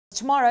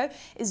Tomorrow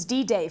is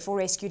D-Day for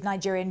rescued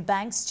Nigerian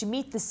banks to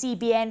meet the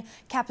CBN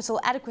capital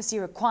adequacy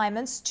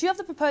requirements. Two of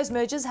the proposed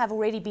mergers have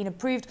already been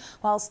approved,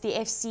 whilst the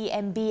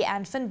FCMB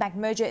and FinBank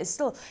merger is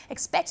still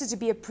expected to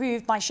be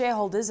approved by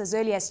shareholders as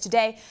early as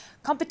today.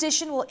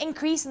 Competition will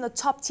increase in the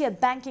top-tier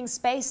banking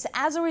space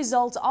as a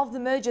result of the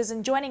mergers.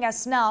 And joining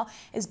us now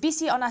is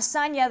Bisi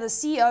Onasanya, the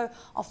CEO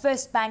of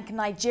FirstBank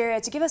Nigeria,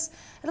 to give us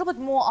a little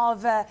bit more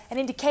of an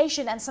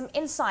indication and some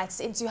insights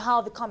into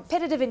how the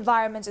competitive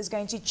environment is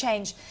going to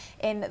change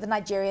in the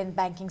Nigerian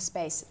banking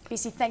space.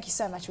 Bisi, thank you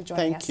so much for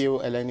joining us. Thank you,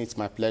 Eleni. It's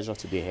my pleasure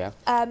to be here.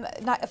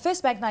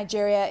 FirstBank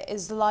Nigeria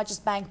is the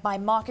largest bank by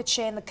market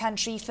share in the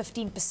country.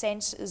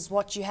 15% is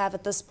what you have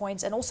at this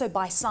point, and also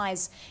by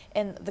size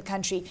in the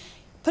country.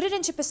 Put it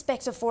into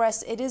perspective for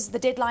us. The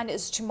deadline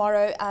is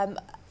tomorrow.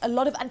 A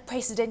lot of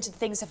unprecedented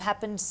things have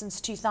happened since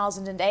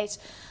 2008.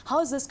 How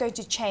is this going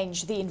to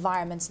change the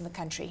environments in the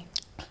country?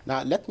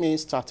 Now, let me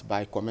start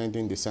by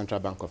commending the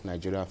Central Bank of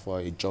Nigeria for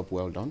a job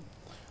well done.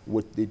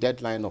 With the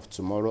deadline of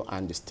tomorrow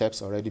and the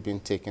steps already being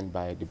taken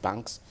by the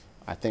banks,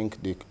 I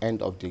think the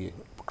end of the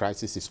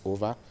crisis is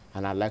over,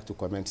 and I'd like to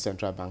commend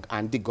Central Bank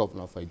and the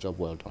governor for a job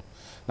well done.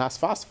 Now, as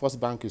far as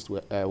FirstBank is we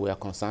are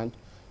concerned,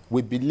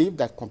 we believe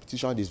that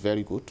competition is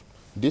very good.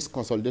 This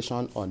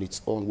consolidation on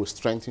its own will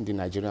strengthen the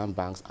Nigerian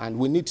banks, and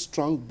we need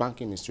strong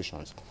banking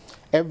institutions.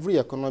 Every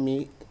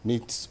economy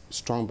needs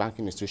strong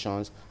banking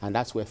institutions, and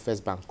that's where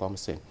FirstBank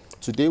comes in.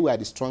 Today, we are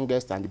the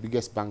strongest and the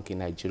biggest bank in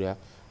Nigeria,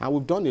 and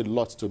we've done a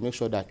lot to make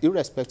sure that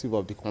irrespective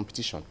of the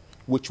competition,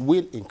 which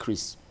will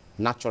increase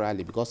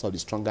naturally because of the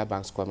stronger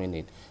banks coming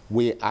in,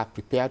 we are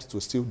prepared to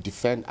still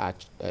defend our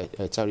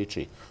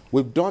territory.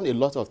 We've done a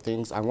lot of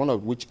things, and one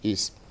of which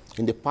is,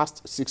 in the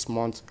past 6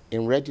 months,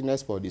 in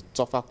readiness for the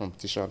tougher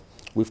competition,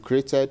 we've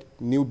created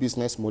new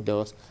business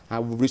models,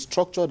 and we've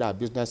restructured our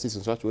businesses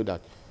in such a way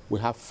that we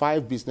have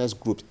 5 business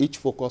groups, each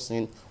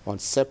focusing on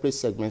separate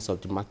segments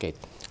of the market.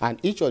 And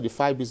each of the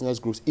 5 business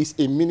groups is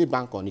a mini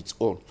bank on its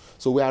own.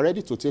 So we are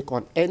ready to take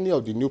on any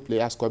of the new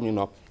players coming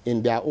up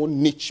in their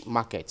own niche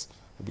markets,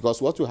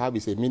 because what we have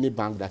is a mini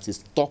bank that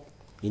is top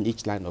in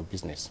each line of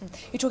business.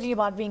 You're talking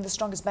about being the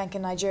strongest bank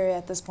in Nigeria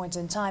at this point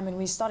in time, and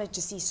we started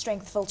to see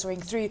strength filtering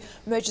through.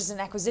 Mergers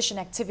and acquisition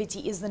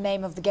activity is the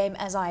name of the game,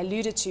 as I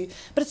alluded to,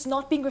 but it's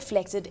not being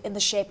reflected in the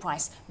share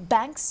price.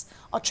 Banks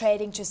are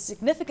trading to a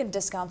significant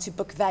discount to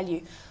book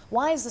value.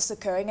 Why is this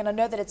occurring? And I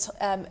know that it's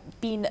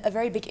been a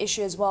very big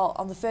issue as well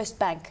on the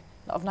FirstBank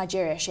of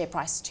Nigeria share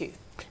price too.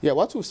 Yeah,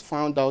 what we've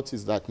found out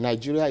is that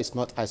Nigeria is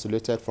not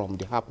isolated from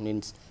the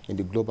happenings in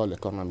the global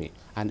economy,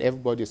 and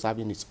everybody is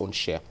having its own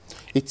share.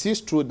 It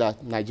is true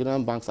that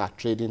Nigerian banks are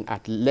trading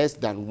at less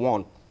than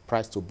 1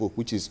 price to book,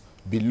 which is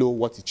below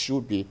what it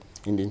should be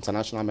in the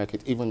international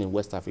market, even in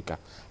West Africa.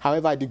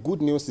 However, the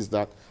good news is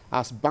that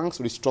as banks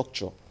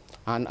restructure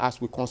and as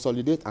we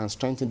consolidate and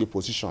strengthen the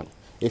position,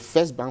 a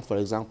FirstBank, for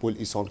example,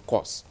 is on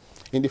course.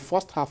 In the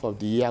first half of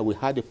the year, we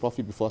had a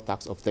profit before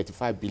tax of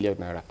 35 billion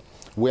naira.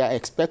 We are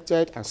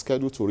expected and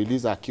scheduled to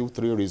release our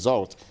Q3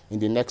 result in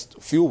the next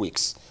few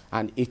weeks.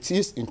 And it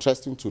is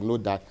interesting to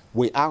note that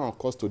we are on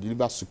course to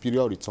deliver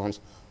superior returns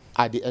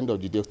at the end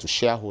of the day to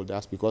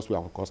shareholders because we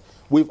are on course.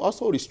 We've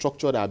also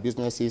restructured our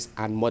businesses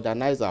and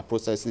modernized our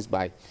processes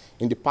by,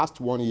 in the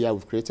past 1 year,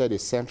 we've created a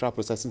central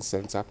processing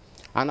center.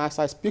 And as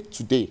I speak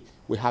today,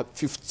 we have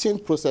 15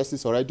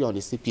 processes already on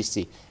the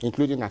CPC,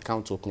 including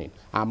account opening,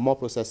 and more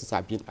processes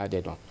have been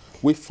added on.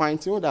 We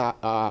fine-tuned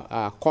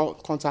our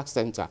contact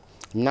center.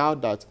 Now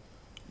that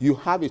you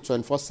have a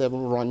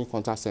 24/7 running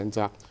contact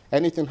center,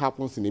 anything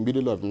happens in the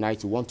middle of the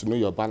night, you want to know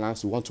your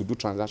balance, you want to do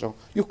transaction,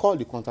 you call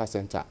the contact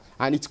center,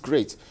 and it's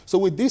great. So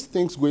with these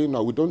things going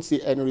on, we don't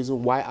see any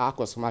reason why our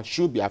customers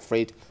should be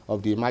afraid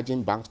of the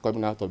emerging banks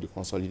coming out of the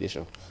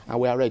consolidation, and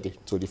we are ready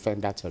to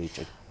defend that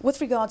territory. With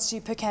regards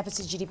to per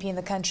capita GDP in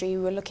the country,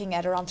 we were looking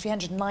at around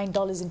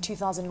 $309 in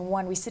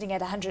 2001. We're sitting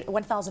at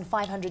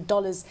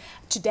 $1,500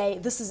 today.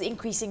 This is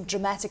increasing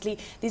dramatically.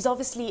 There's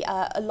obviously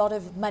a lot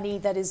of money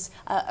that is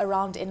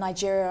around in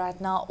Nigeria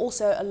right now,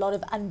 also a lot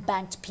of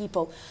unbanked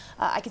people.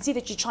 I can see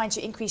that you're trying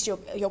to increase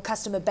your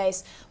customer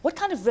base. What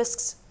kind of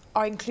risks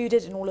are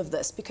included in all of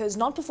this? Because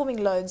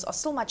non-performing loans are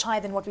still much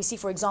higher than what we see,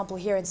 for example,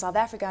 here in South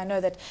Africa. I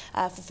know that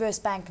for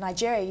FirstBank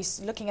Nigeria,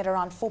 you're looking at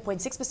around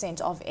 4.6%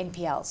 of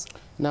NPLs.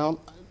 Now,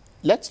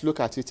 let's look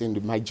at it in the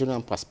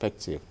Nigerian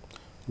perspective.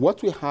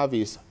 What we have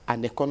is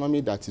an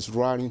economy that is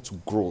roaring to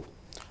grow.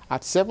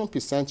 At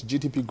 7%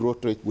 GDP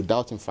growth rate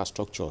without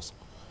infrastructures,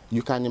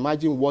 you can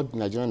imagine what the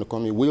Nigerian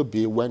economy will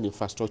be when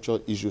infrastructure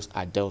issues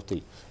are dealt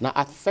with. Now,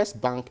 at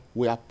FirstBank,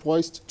 we are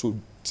poised to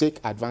take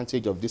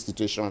advantage of this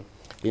situation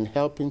in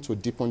helping to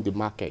deepen the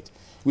market.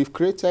 We've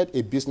created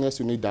a business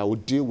unit that will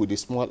deal with the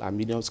small and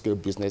medium-scale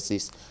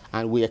businesses,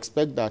 and we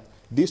expect that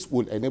this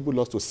will enable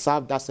us to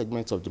serve that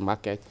segment of the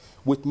market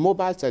with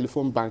mobile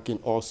telephone banking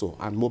also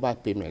and mobile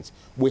payments.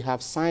 We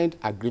have signed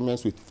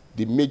agreements with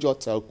the major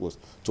telcos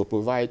to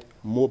provide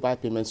mobile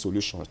payment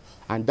solutions,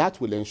 and that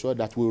will ensure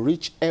that we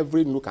reach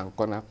every nook and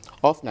corner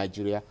of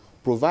Nigeria,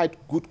 provide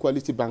good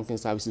quality banking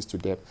services to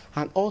them,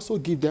 and also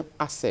give them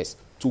access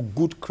to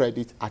good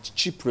credit at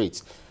cheap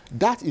rates.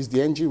 That is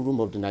the engine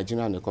room of the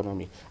Nigerian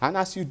economy. And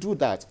as you do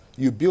that,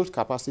 you build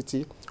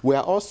capacity. We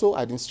are also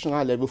at the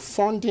institutional level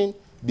funding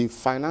the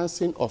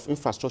financing of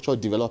infrastructure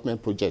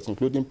development projects,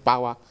 including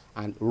power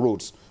and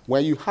roads.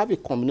 When you have a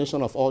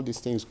combination of all these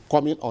things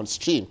coming on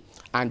stream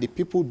and the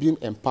people being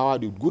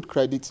empowered with good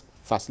credit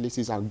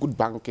facilities and good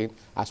banking,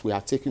 as we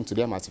are taking to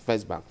them as a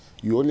first bank,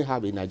 you only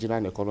have a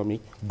Nigerian economy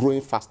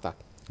growing faster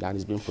than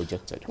is being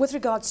projected. With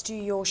regards to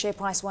your share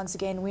price, once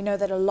again, we know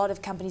that a lot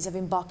of companies have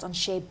embarked on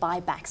share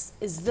buybacks.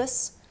 Is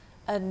this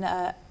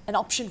an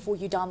option for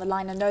you down the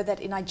line? I know that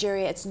in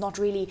Nigeria it's not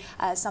really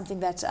something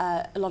that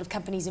a lot of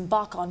companies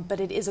embark on, but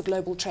it is a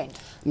global trend.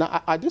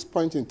 Now, at this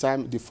point in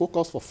time, the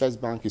focus for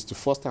FirstBank is to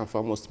first and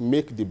foremost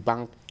make the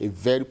bank a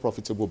very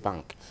profitable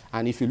bank.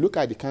 And if you look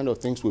at the kind of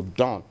things we've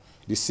done,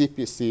 the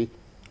CPC,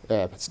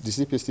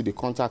 the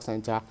contact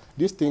center,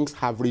 these things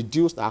have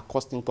reduced our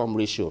cost-income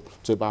ratio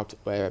to about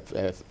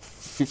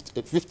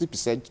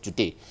 50%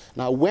 today.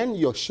 Now, when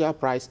your share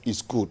price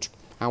is good,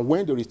 and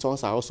when the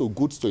returns are also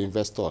good to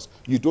investors,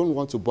 you don't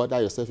want to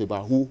bother yourself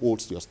about who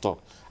holds your stock.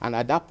 And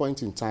at that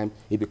point in time,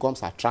 it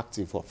becomes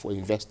attractive for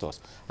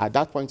investors. At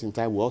that point in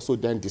time, we also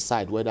then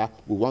decide whether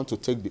we want to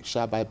take the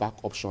share buyback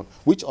option,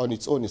 which on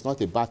its own is not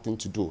a bad thing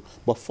to do.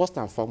 But first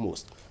and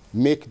foremost,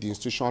 make the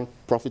institution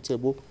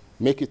profitable,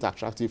 make it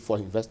attractive for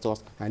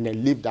investors, and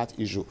then leave that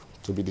issue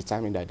to be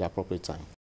determined at the appropriate time.